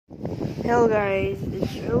Hello guys,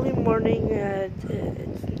 it's early morning, it's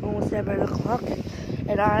almost 7 o'clock,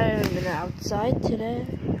 and I am outside today.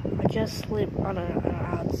 I just sleep on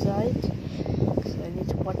outside, because I need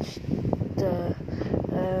to watch the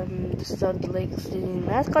Stud Lake City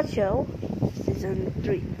Mascot Show, Season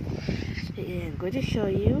 3. And I'm going to show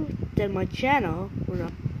you that my channel will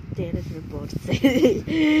update the boat.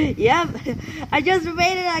 Yep, I just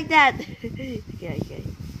made it like that. Okay.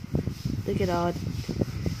 Look at all.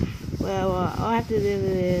 Well, all I have to do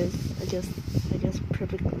is I just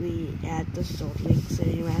perfectly add the Salt Lake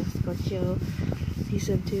City Mascot Show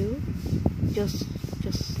Season 2, just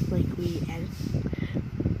like we added.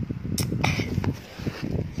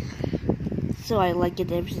 So I like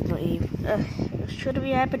it every single eve. It should be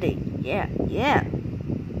happening. Yeah.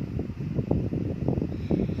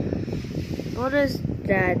 Notice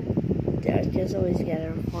that I just always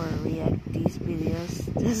gather for react these videos.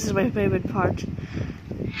 This is my favorite part.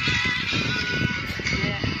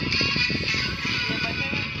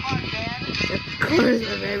 Of course,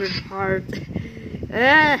 my favorite part.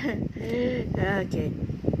 Okay.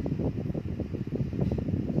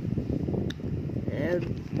 And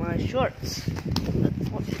my shorts.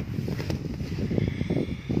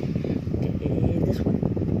 Okay, this one.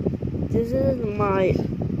 This is my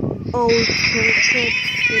old Christmas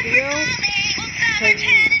video from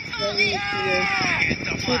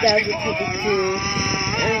 2022.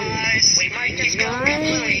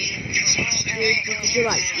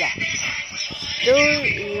 July, yeah. Still,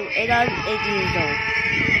 and I'm 8 years old.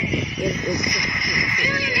 It's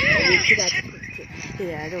 2022.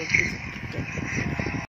 Yeah, I don't think